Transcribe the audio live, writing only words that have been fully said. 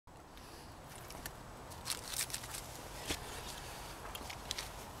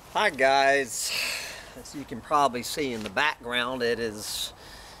Hi guys, as you can probably see in the background, it is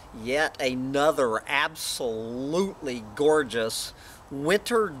yet another absolutely gorgeous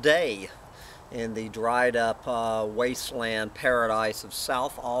winter day in the dried up wasteland paradise of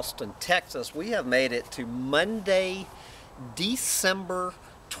South Austin, Texas. We have made it to Monday, December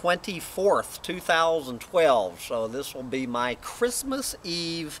 24th, 2012. So this will be my Christmas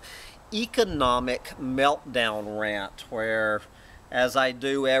Eve economic meltdown rant, where, as I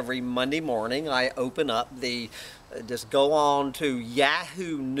do every Monday morning, I open up just go on to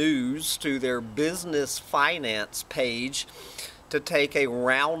Yahoo News, to their business finance page, to take a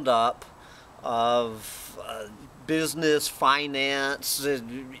roundup of business, finance,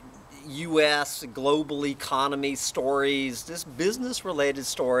 U.S. global economy stories, just business-related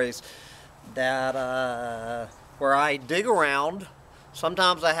stories that where I dig around.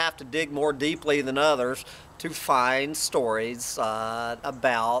 Sometimes I have to dig more deeply than others to find stories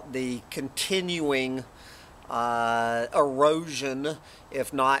about the continuing erosion,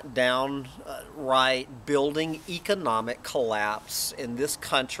 if not downright building economic collapse in this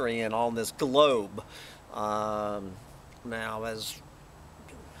country and on this globe. Now,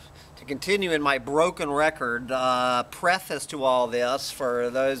 to continue in my broken record, preface to all this, for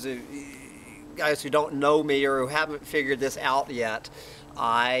those of you guys who don't know me or who haven't figured this out yet,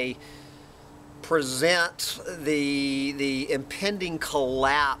 I present the impending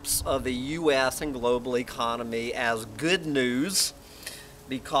collapse of the U.S. and global economy as good news,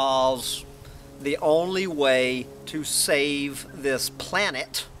 because the only way to save this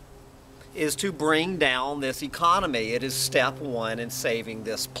planet is to bring down this economy. It is step one in saving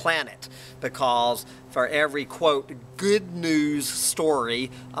this planet, because for every, quote, good news story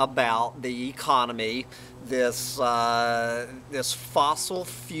about the economy, this fossil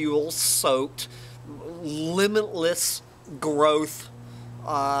fuel soaked, limitless growth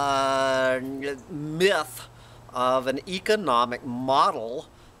myth of an economic model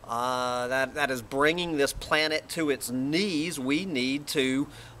that is bringing this planet to its knees, we need to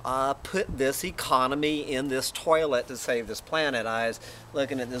put this economy in this toilet to save this planet. I was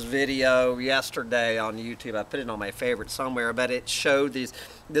looking at this video yesterday on YouTube. I put it on my favorite somewhere, but it showed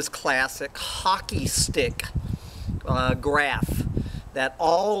this classic hockey stick graph, that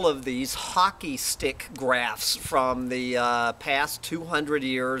all of these hockey stick graphs from the past 200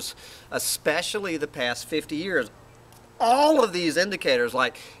 years, especially the past 50 years, all of these indicators,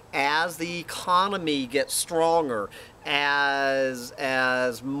 like as the economy gets stronger, as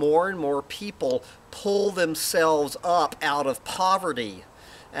more and more people pull themselves up out of poverty,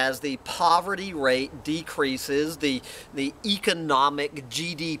 as the poverty rate decreases, the economic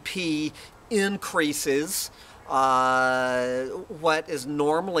GDP increases, what is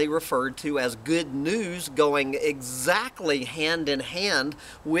normally referred to as good news, going exactly hand in hand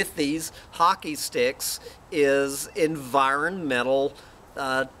with these hockey sticks, is environmental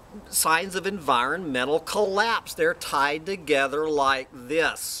signs of environmental collapse. They're tied together like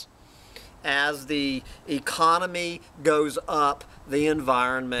this. As the economy goes up, the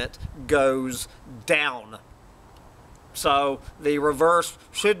environment goes down. So the reverse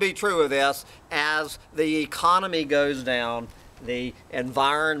should be true of this. As the economy goes down, the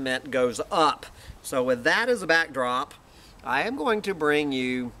environment goes up. So with that as a backdrop, I am going to bring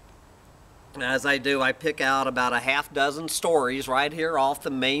you, as I do, I pick out about a half dozen stories right here off the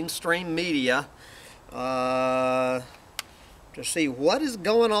mainstream media to see what is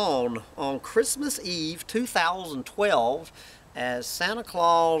going on Christmas Eve 2012 as Santa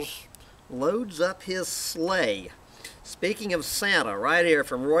Claus loads up his sleigh. Speaking of Santa, right here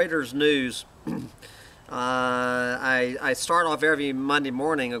from Reuters News, I start off every Monday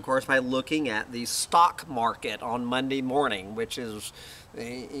morning, of course, by looking at the stock market on Monday morning, which is,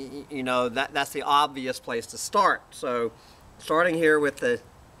 you know, that's the obvious place to start. So, starting here with the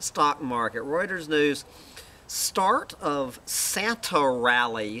stock market, Reuters News, start of Santa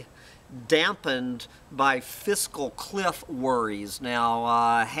rally dampened by fiscal cliff worries.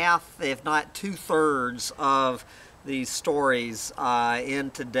 Now, half, if not two-thirds, of these stories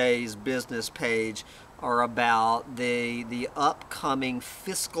in today's business page are about the upcoming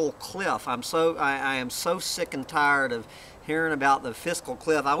fiscal cliff. I am so sick and tired of hearing about the fiscal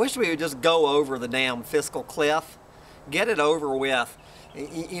cliff. I wish we would just go over the damn fiscal cliff, get it over with,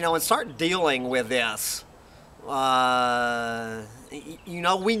 you know, and start dealing with this. You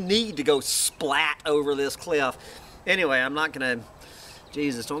know, we need to go splat over this cliff. Anyway, I'm not gonna,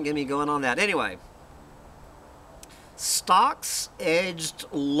 Jesus, don't get me going on that. Anyway, stocks edged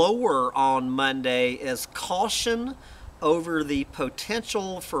lower on Monday as caution over the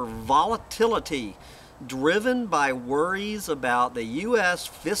potential for volatility driven by worries about the U.S.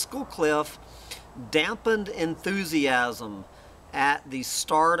 fiscal cliff, dampened enthusiasm at the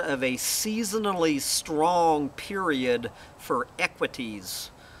start of a seasonally strong period for equities.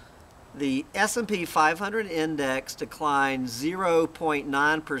 The S&P 500 index declined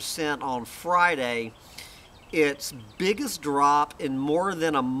 0.9% on Friday, its biggest drop in more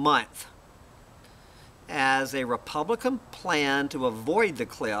than a month, as a Republican plan to avoid the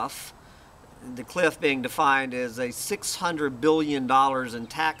cliff being defined as a $600 billion in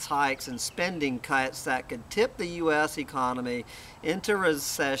tax hikes and spending cuts that could tip the U.S. economy into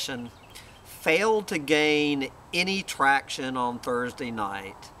recession, failed to gain any traction on Thursday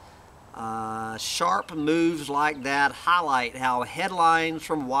night. Sharp moves like that highlight how headlines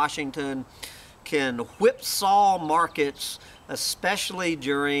from Washington can whipsaw markets, especially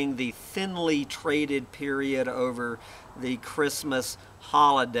during the thinly traded period over the Christmas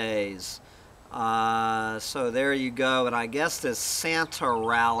holidays. So there you go. And I guess this Santa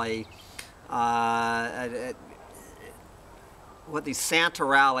rally, what the Santa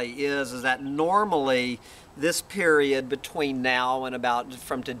rally is that normally this period between now and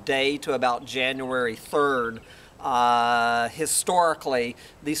from today to about January 3rd, historically,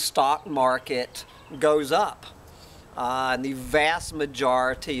 the stock market goes up in the vast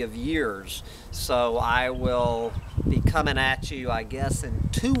majority of years. So I will be coming at you, I guess, in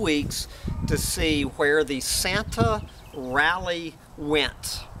 2 weeks to see where the Santa rally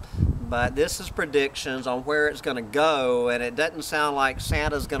went. But this is predictions on where it's going to go, and it doesn't sound like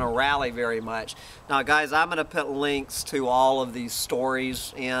Santa's going to rally very much. Now, guys, I'm going to put links to all of these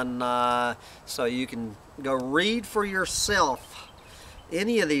stories in so you can go read for yourself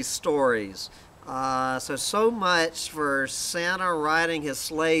any of these stories. So much for Santa riding his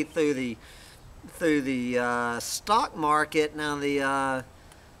sleigh through the stock market. Now, of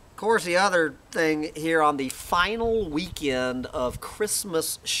course, the other thing here on the final weekend of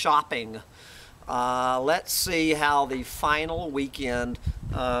Christmas shopping, let's see how the final weekend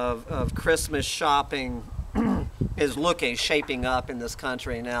of Christmas shopping is shaping up in this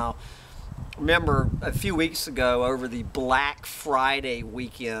country. Now, remember a few weeks ago over the Black Friday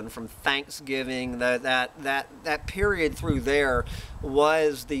weekend from Thanksgiving, that period through there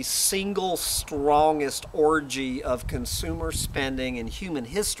was the single strongest orgy of consumer spending in human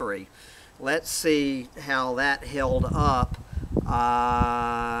history. Let's see how that held up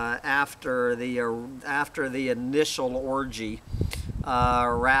after the initial orgy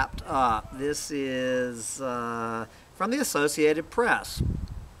wrapped up. This is from the Associated Press.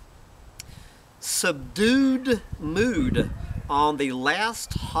 Subdued mood on the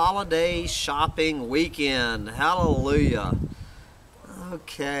last holiday shopping weekend. Hallelujah.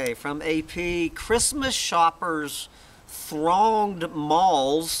 Okay, from AP, Christmas shoppers thronged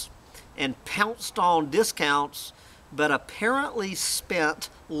malls and pounced on discounts, but apparently spent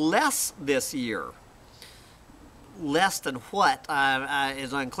less this year. Less than what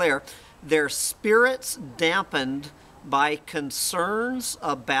is unclear. Their spirits dampened by concerns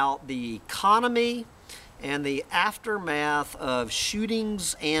about the economy and the aftermath of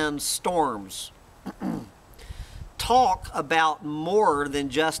shootings and storms. Talk about more than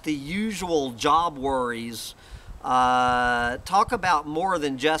just the usual job worries. Talk about more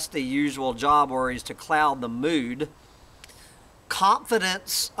than just the usual job worries to cloud the mood.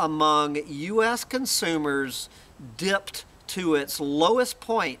 Confidence among U.S. consumers dipped to its lowest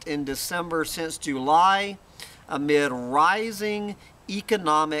point in December since July, amid rising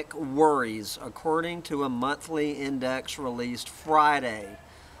economic worries, according to a monthly index released Friday.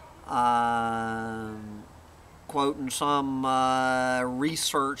 Quoting some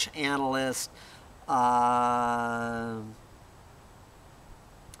research analyst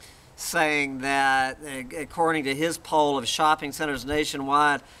saying that, according to his poll of shopping centers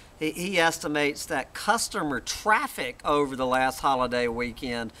nationwide, he estimates that customer traffic over the last holiday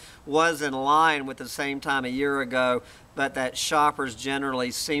weekend was in line with the same time a year ago, but that shoppers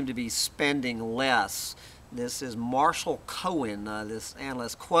generally seem to be spending less. This is Marshall Cohen, this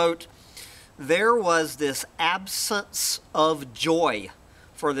analyst. Quote, "There was this absence of joy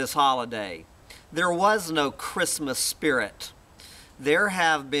for this holiday. There was no Christmas spirit. There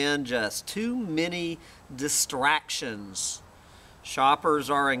have been just too many distractions. Shoppers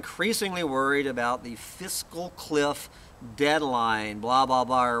are increasingly worried about the fiscal cliff deadline." Blah, blah,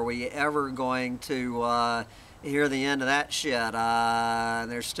 blah. Are we ever going to hear the end of that shit?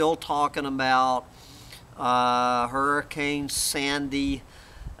 They're still talking about Hurricane Sandy.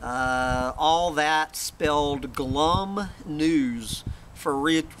 All that spelled glum news for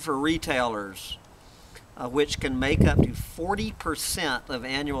retailers. which can make up to 40% of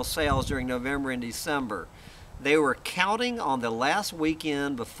annual sales during November and December. They were counting on the last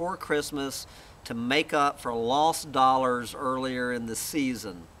weekend before Christmas to make up for lost dollars earlier in the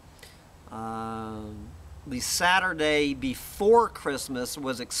season. The Saturday before Christmas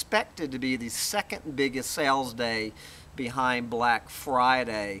was expected to be the second biggest sales day behind Black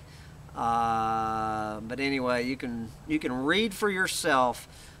Friday. But anyway, you can read for yourself.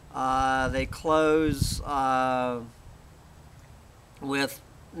 They close with,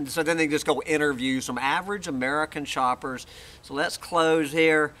 so then they just go interview some average American shoppers. So let's close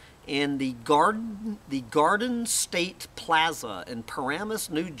here in the Garden State Plaza in Paramus,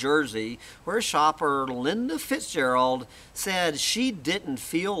 New Jersey, where shopper Linda Fitzgerald said she didn't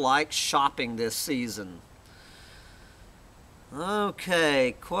feel like shopping this season.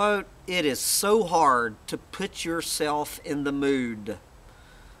 Okay, quote, "It is so hard to put yourself in the mood,"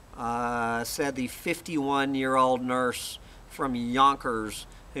 said the 51-year-old nurse from Yonkers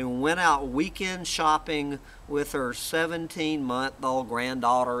who went out weekend shopping with her 17-month-old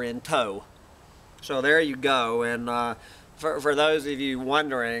granddaughter in tow. So there you go. And for those of you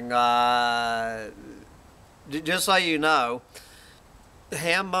wondering, just so you know,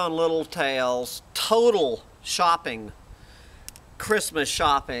 Hambone Little Tales total shopping, Christmas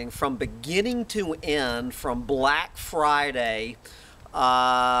shopping from beginning to end, from Black Friday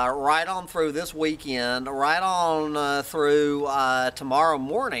right on through this weekend, right on through tomorrow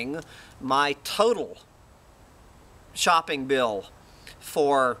morning. My total shopping bill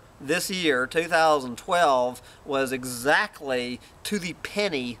for this year, 2012, was exactly to the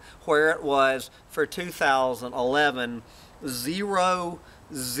penny where it was for 2011, 0,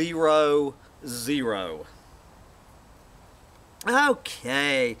 0, 0.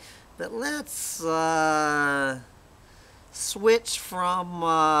 Okay, but let's switch from,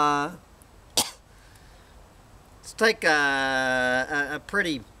 let's take a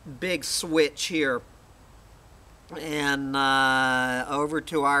pretty big switch here and over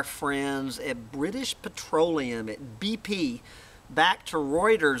to our friends at British Petroleum, at BP. Back to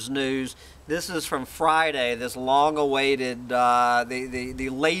Reuters news. This is from Friday, this long-awaited, the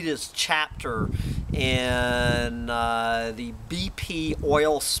latest chapter in the BP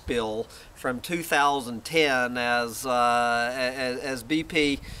oil spill from 2010, as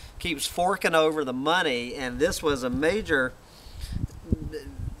BP keeps forking over the money, and this was a major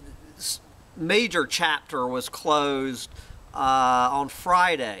chapter was closed on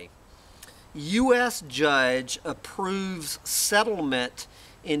Friday. U.S. judge approves settlement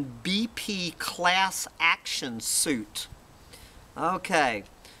in BP class action suit. Okay,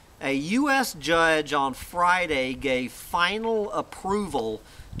 a U.S. judge on Friday gave final approval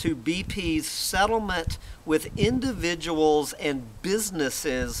to BP's settlement with individuals and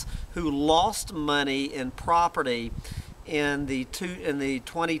businesses who lost money and property in the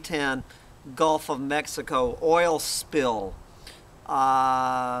 2010 Gulf of Mexico oil spill.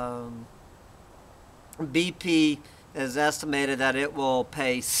 BP has estimated that it will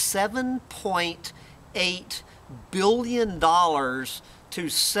pay $7.8 billion to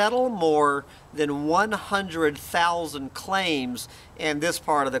settle more than 100,000 claims in this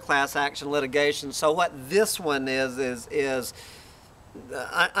part of the class action litigation. So what this one is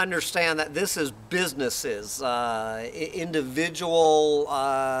I understand that this is businesses, individual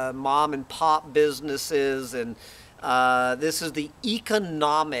mom and pop businesses, and this is the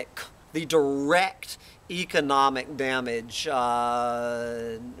direct economic damage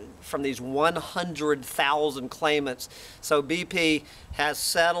from these 100,000 claimants. So BP has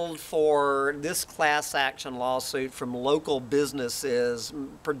settled for this class action lawsuit from local businesses,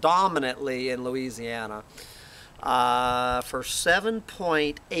 predominantly in Louisiana, for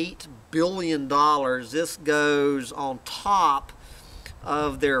 $7.8 billion. This goes on top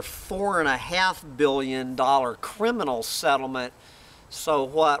of their $4.5 billion criminal settlement. So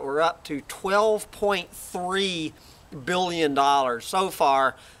what, we're up to $12.3 billion so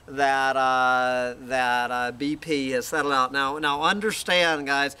far that BP has settled out. Now understand,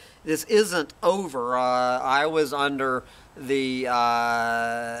 guys, this isn't over. I was under the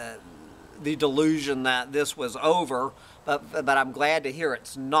delusion that this was over, but I'm glad to hear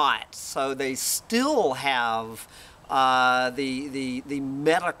it's not. So they still have the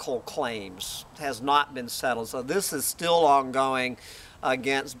medical claims has not been settled. So this is still ongoing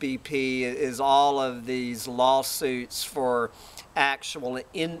against BP, is all of these lawsuits for actual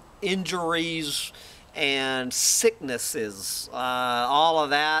injuries and sicknesses. All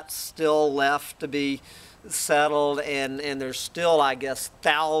of that still left to be settled, and there's still, I guess,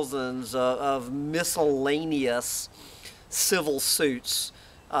 thousands of miscellaneous civil suits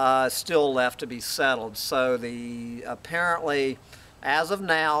still left to be settled. So apparently, as of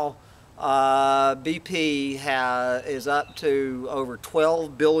now, BP is up to over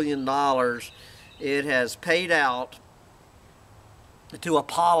 $12 billion. It has paid out to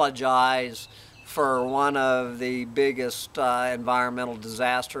apologize for one of the biggest environmental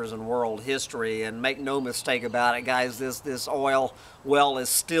disasters in world history. And make no mistake about it, guys, this oil well is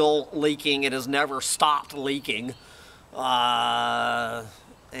still leaking. It has never stopped leaking. And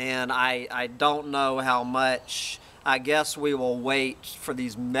I don't know how much. I guess we will wait for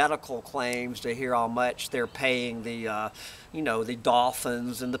these medical claims to hear how much they're paying the the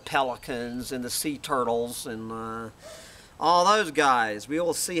dolphins and the pelicans and the sea turtles and all those guys. We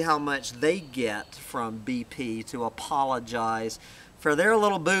will see how much they get from BP to apologize for their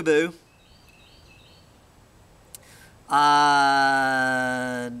little boo-boo. But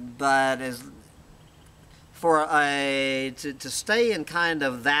to stay in kind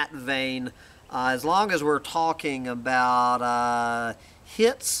of that vein, as long as we're talking about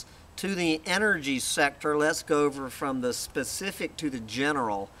hits to the energy sector, let's go over from the specific to the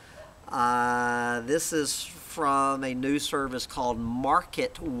general. This is from a news service called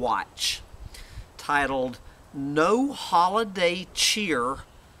Market Watch, titled "No Holiday Cheer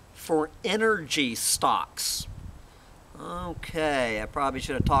for Energy Stocks." Okay, I probably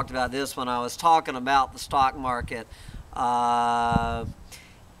should have talked about this when I was talking about the stock market.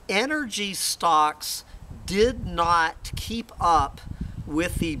 Energy stocks did not keep up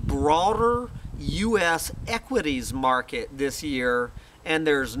with the broader U.S. equities market this year, and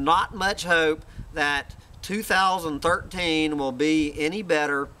there's not much hope that 2013 will be any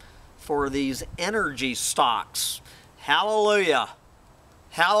better for these energy stocks. Hallelujah.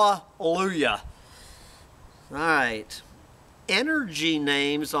 Hallelujah. All right. Energy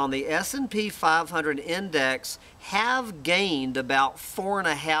names on the S&P 500 index have gained about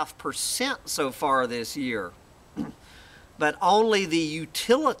 4.5% so far this year. But only the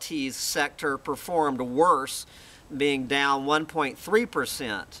utilities sector performed worse, being down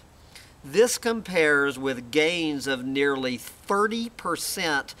 1.3%. This compares with gains of nearly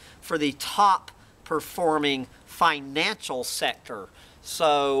 30% for the top performing financial sector.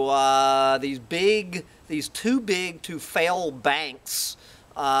 So these too big to fail banks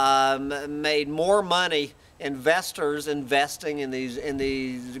made more money. Investors investing in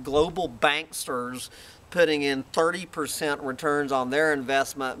these global banksters, putting in 30% returns on their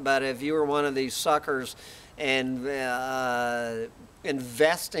investment. But if you were one of these suckers and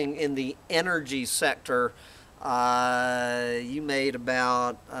investing in the energy sector, you made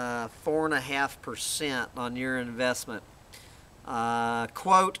about 4.5% on your investment.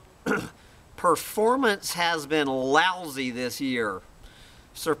 Quote, "Performance has been lousy this year.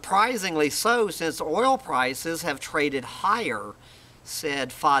 Surprisingly so, since oil prices have traded higher,"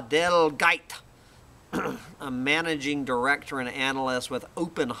 said Fadel Gait, a managing director and analyst with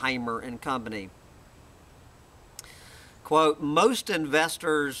Oppenheimer and Company. Quote, "Most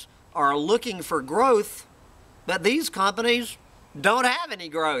investors are looking for growth, but these companies don't have any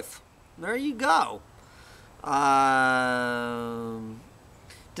growth." There you go.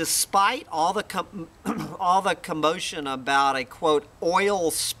 Despite all the commotion about a, quote,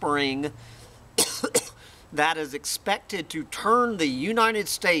 oil spring that is expected to turn the United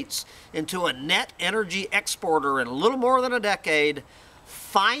States into a net energy exporter in a little more than a decade,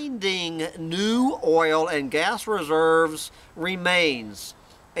 finding new oil and gas reserves remains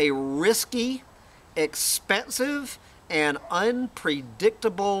a risky, expensive, and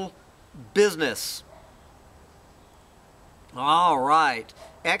unpredictable business. All right.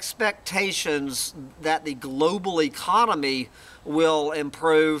 Expectations that the global economy will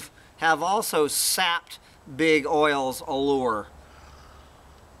improve have also sapped big oil's allure.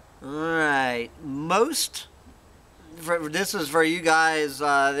 All right. This is for you guys.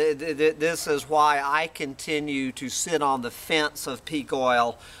 This is why I continue to sit on the fence of peak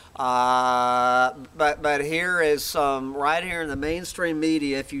oil. But here is some, right here in the mainstream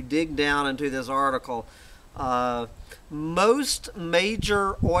media, if you dig down into this article, most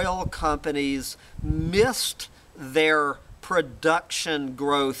major oil companies missed their production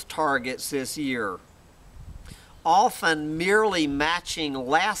growth targets this year, often merely matching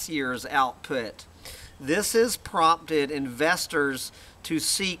last year's output. This has prompted investors to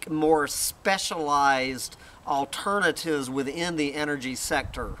seek more specialized alternatives within the energy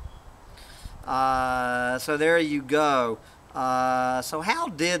sector. So there you go. So how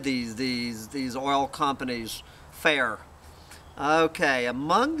did these oil companies fare? Okay,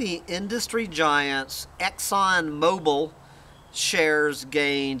 among the industry giants, ExxonMobil shares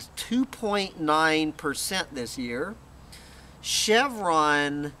gained 2.9% this year.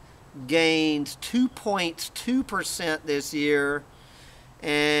 Chevron gained 2.2% this year,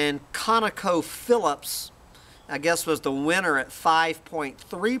 and ConocoPhillips, I guess, was the winner at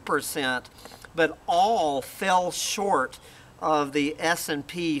 5.3%, but all fell short of the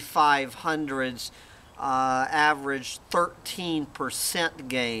S&P 500's average 13%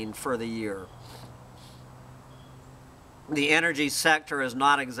 gain for the year. The energy sector is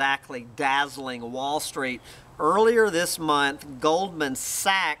not exactly dazzling Wall Street. Earlier this month, Goldman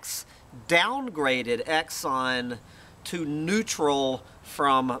Sachs downgraded Exxon to neutral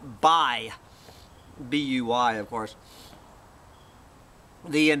from buy, B-U-Y, of course.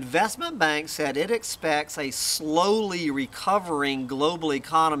 The investment bank said it expects a slowly recovering global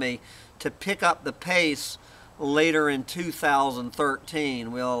economy to pick up the pace later in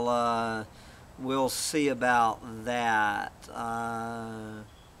 2013. We'll see about that.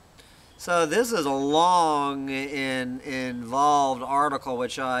 So this is a long and involved article,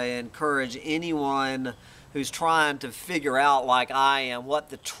 which I encourage anyone who's trying to figure out, like I am,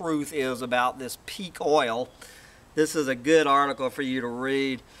 what the truth is about this peak oil. This is a good article for you to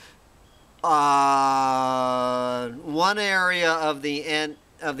read. One area of the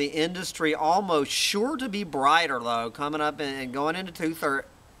industry almost sure to be brighter, though, coming up and going into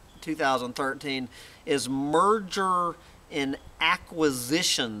 2013 is merger and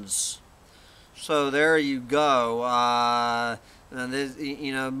acquisitions. So there you go.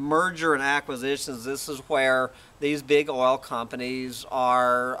 Merger and acquisitions. This is where these big oil companies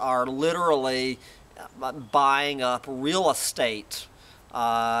are literally buying up real estate.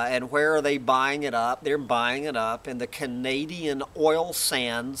 And where are they buying it up? They're buying it up in the Canadian oil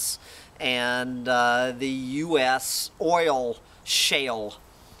sands and the U.S. oil shale.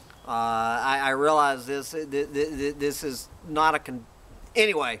 I realize this is not a...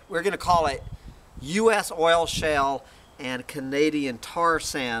 Anyway, we're going to call it U.S. oil shale and Canadian tar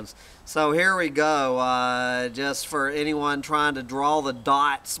sands. So here we go. Just for anyone trying to draw the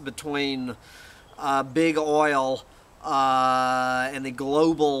dots between big oil and the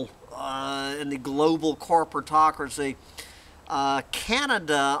global corporatocracy.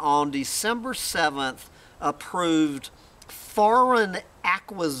 Canada on December 7th approved foreign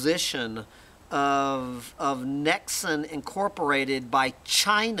acquisition of Nexen Incorporated by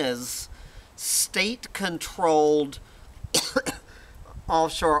China's state-controlled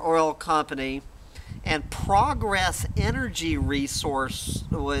offshore oil company, and Progress Energy Resource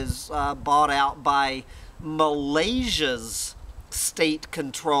was bought out by Malaysia's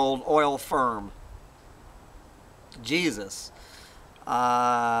state-controlled oil firm. Jesus.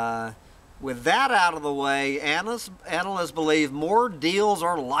 With that out of the way, analysts believe more deals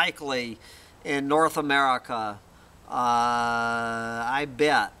are likely in North America. I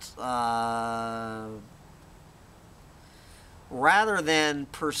bet. Rather than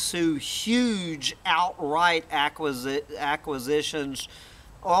pursue huge outright acquisitions,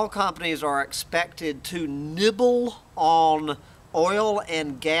 oil companies are expected to nibble on oil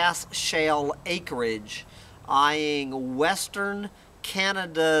and gas shale acreage, eyeing Western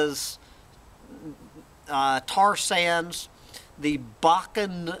Canada's tar sands, the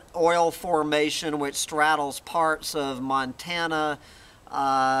Bakken oil formation, which straddles parts of Montana.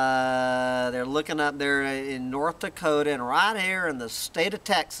 They're looking up there in North Dakota and right here in the state of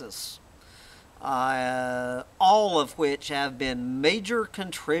Texas, all of which have been major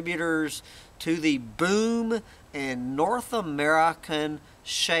contributors to the boom in North American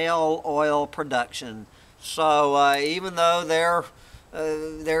shale oil production. So even though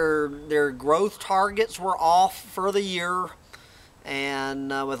their growth targets were off for the year,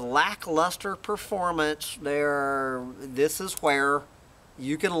 and with lackluster performance, this is where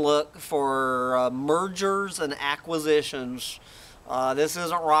you can look for mergers and acquisitions. This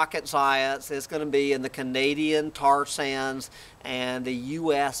isn't rocket science. It's going to be in the Canadian tar sands and the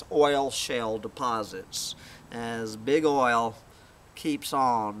U.S. oil shale deposits as big oil keeps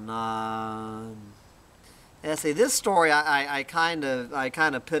on. Yeah, see, this story I kind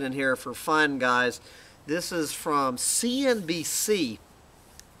of put in here for fun, guys. This is from CNBC.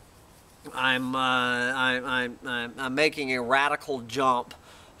 I'm making a radical jump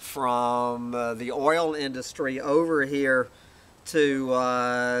from the oil industry over here to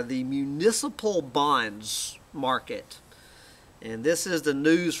the municipal bonds market. And this is the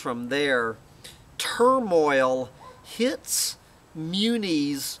news from there. Turmoil hits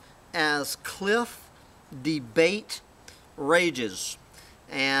munis as cliff debate rages.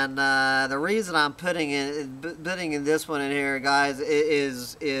 And the reason I'm putting in this one in here, guys,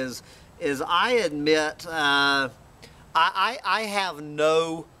 is I admit I have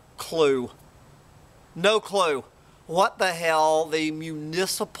no clue what the hell the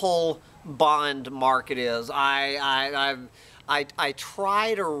municipal bond market is. I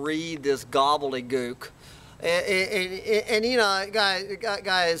try to read this gobbledygook, and you know,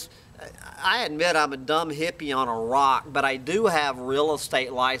 guys, I admit I'm a dumb hippie on a rock, but I do have real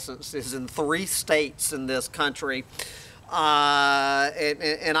estate licenses in 3 states in this country.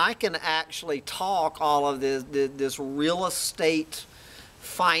 And I can actually talk all of this real estate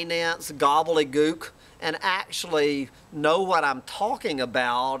finance gobbledygook and actually know what I'm talking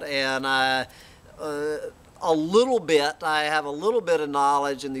about. And a little bit, I have a little bit of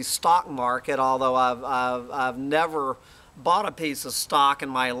knowledge in the stock market, although I've never bought a piece of stock in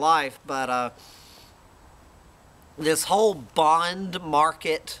my life. But this whole bond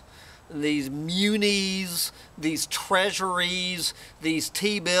market, these munis, these treasuries, these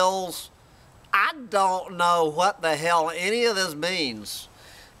T-bills, I don't know what the hell any of this means.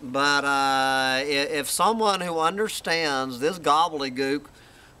 But if someone who understands this gobbledygook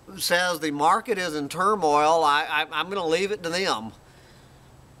says the market is in turmoil, I'm going to leave it to them.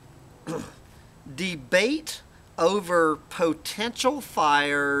 Debate over potential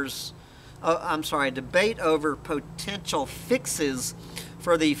fires, debate over potential fixes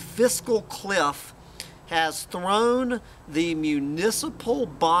for the fiscal cliff has thrown the municipal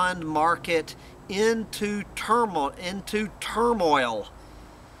bond market into turmoil.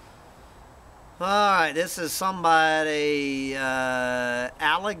 All right, this is somebody,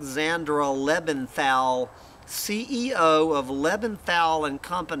 Alexandra Lebenthal, CEO of Lebenthal and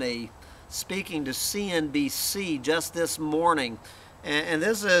Company, speaking to CNBC just this morning. And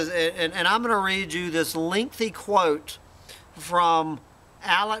this is, and I'm going to read you this lengthy quote from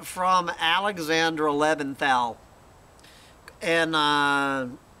Alexandra Lebenthal. And I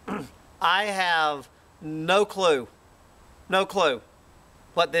have no clue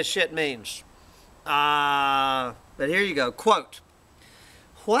what this shit means. But here you go. Quote,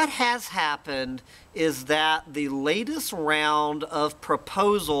 "What has happened is that the latest round of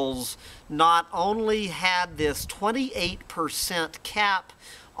proposals not only had this 28% cap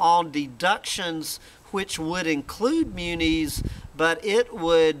on deductions which would include munis, but it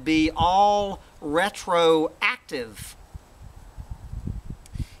would be all retroactive.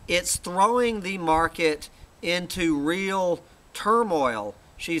 It's throwing the market into real turmoil,"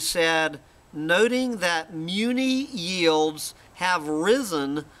 she said, noting that muni yields have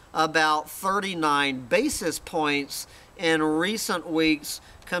risen about 39 basis points in recent weeks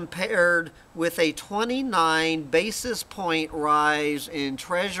compared with a 29 basis point rise in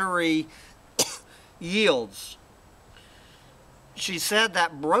Treasury yields. She said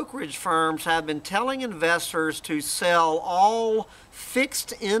that brokerage firms have been telling investors to sell all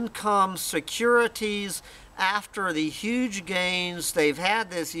fixed income securities after the huge gains they've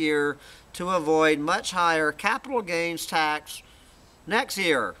had this year to avoid much higher capital gains tax next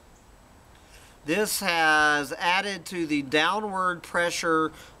year. This has added to the downward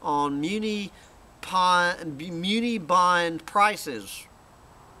pressure on muni bond prices.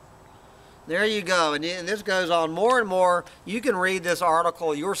 There you go. And this goes on more and more. You can read this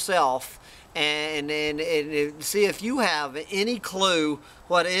article yourself and see if you have any clue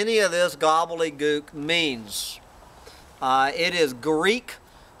what any of this gobbledygook means. It is Greek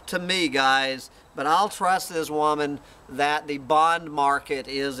to me, guys, but I'll trust this woman that the bond market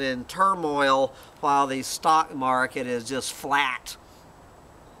is in turmoil while the stock market is just flat.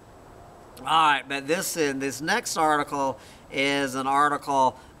 All right, but this next article is an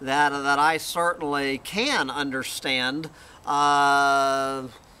article that I certainly can understand because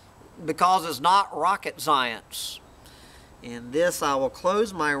it's not rocket science. In this, I will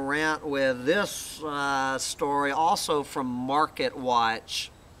close my rant with this story, also from Market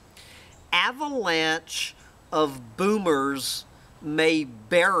Watch. Avalanche of boomers may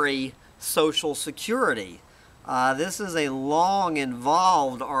bury Social Security. This is a long,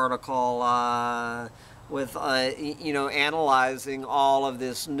 involved article with, analyzing all of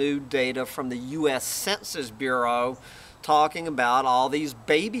this new data from the U.S. Census Bureau, talking about all these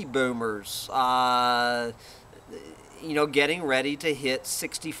baby boomers, getting ready to hit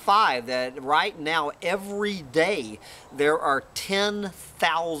 65. That right now, every day, there are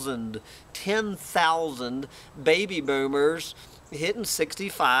 10,000 baby boomers hitting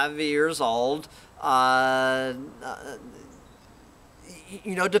 65 years old,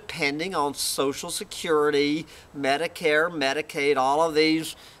 depending on Social Security, Medicare, Medicaid, all of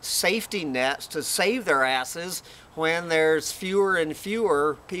these safety nets to save their asses when there's fewer and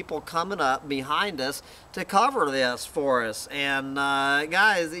fewer people coming up behind us to cover this for us. And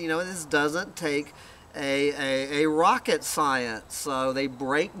guys, this doesn't take a rocket science. So they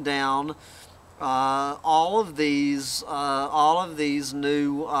break down all of these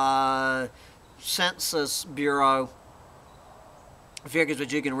new Census Bureau figures,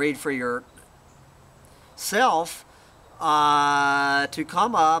 which you can read for yourself, to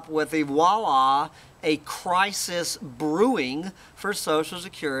come up with voila, a crisis brewing for Social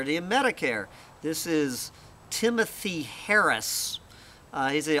Security and Medicare. This is Timothy Harris.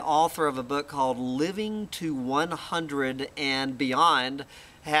 He's the author of a book called Living to 100 and Beyond.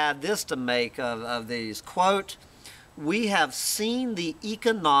 Had this to make of these. Quote, "We have seen the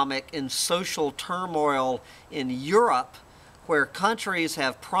economic and social turmoil in Europe, where countries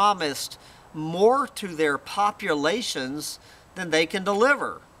have promised more to their populations than they can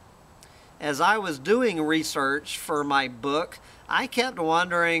deliver. As I was doing research for my book, I kept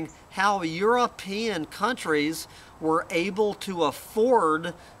wondering how European countries were able to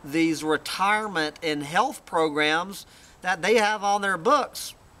afford these retirement and health programs that they have on their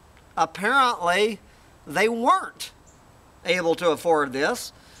books. Apparently, they weren't able to afford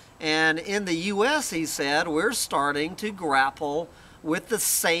this. And in the U.S., he said, we're starting to grapple with the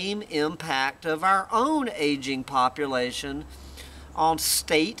same impact of our own aging population on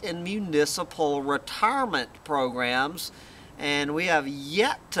state and municipal retirement programs. And we have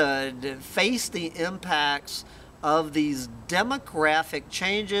yet to face the impacts of these demographic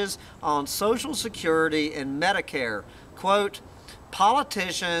changes on Social Security and Medicare." Quote,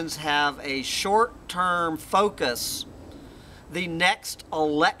 "Politicians have a short-term focus, the next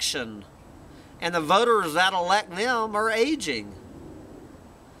election, and the voters that elect them are aging."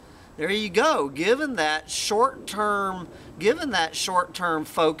 There you go. Given that short-term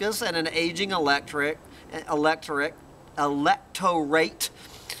focus and an aging electorate,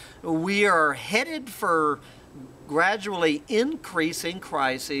 we are headed for gradually increasing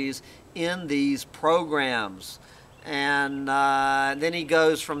crises in these programs. And then he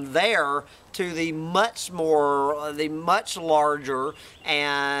goes from there to the much larger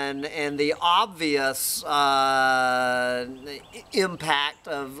and the obvious impact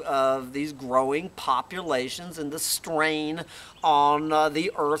of these growing populations and the strain on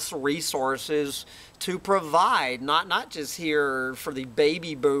the Earth's resources to provide, not just here for the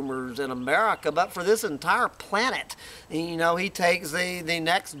baby boomers in America, but for this entire planet. You know, he takes the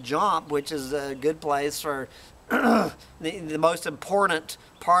next jump, which is a good place for the most important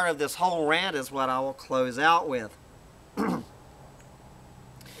part of this whole rant is what I will close out with.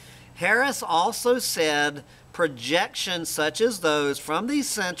 Harris also said projections such as those from the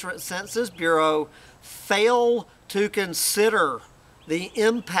Census Bureau fail to consider the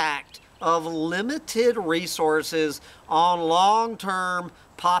impact of limited resources on long-term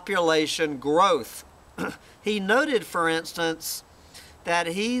population growth. He noted, for instance, that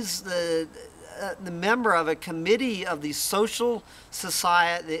he's the member of a committee of the Social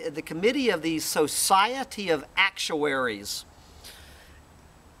Society, the committee of the Society of Actuaries,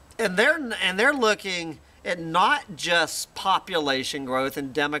 and they're looking at not just population growth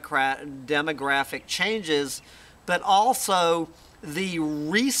and demographic changes, but also the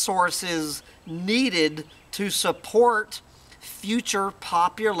resources needed to support future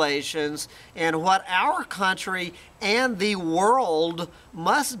populations and what our country and the world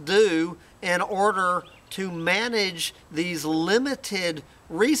must do in order to manage these limited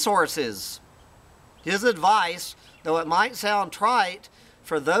resources. His advice, though it might sound trite,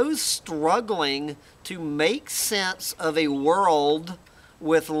 for those struggling to make sense of a world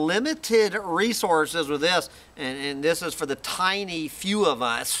with limited resources with this, and this is for the tiny few of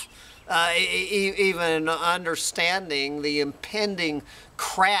us, even understanding the impending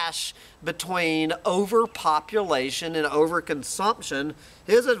crash between overpopulation and overconsumption,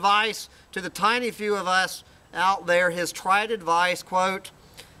 his advice to the tiny few of us out there, his tried advice, quote,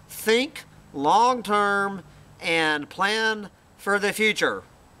 "Think long-term and plan for the future."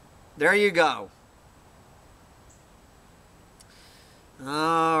 There you go.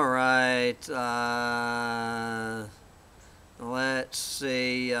 All right. Let's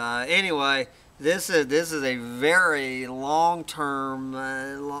see. Anyway, this is a very long-term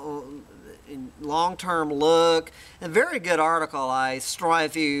look. A very good article.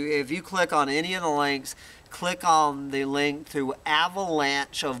 If you click on any of the links, click on the link to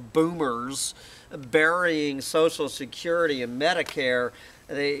Avalanche of Boomers Burying Social Security and Medicare.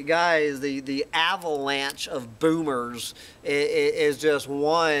 The avalanche of boomers is just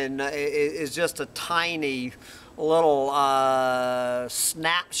a tiny little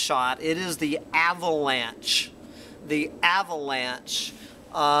snapshot. It is the avalanche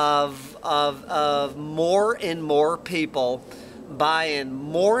of more and more people buying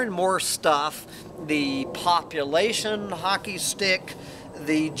more and more stuff. The population hockey stick,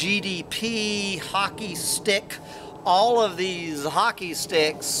 the GDP hockey stick, all of these hockey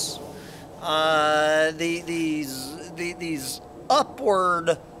sticks, these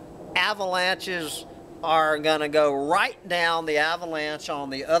upward avalanches are gonna go right down the avalanche on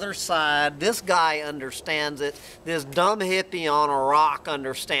the other side. This guy understands it. This dumb hippie on a rock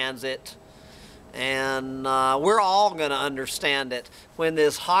understands it. And we're all gonna understand it when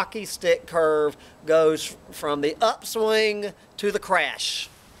this hockey stick curve goes from the upswing to the crash.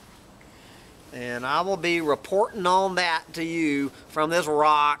 And I will be reporting on that to you from this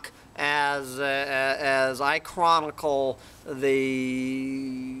rock as I chronicle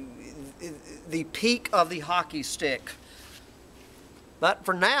the peak of the hockey stick. But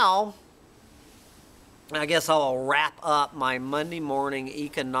for now, I guess I'll wrap up my Monday morning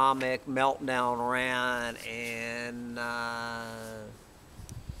economic meltdown rant, and I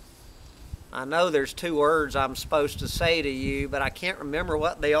know there's 2 words I'm supposed to say to you, but I can't remember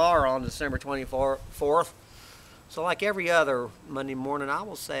what they are on December 24th. So like every other Monday morning, I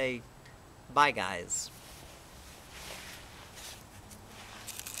will say, bye guys.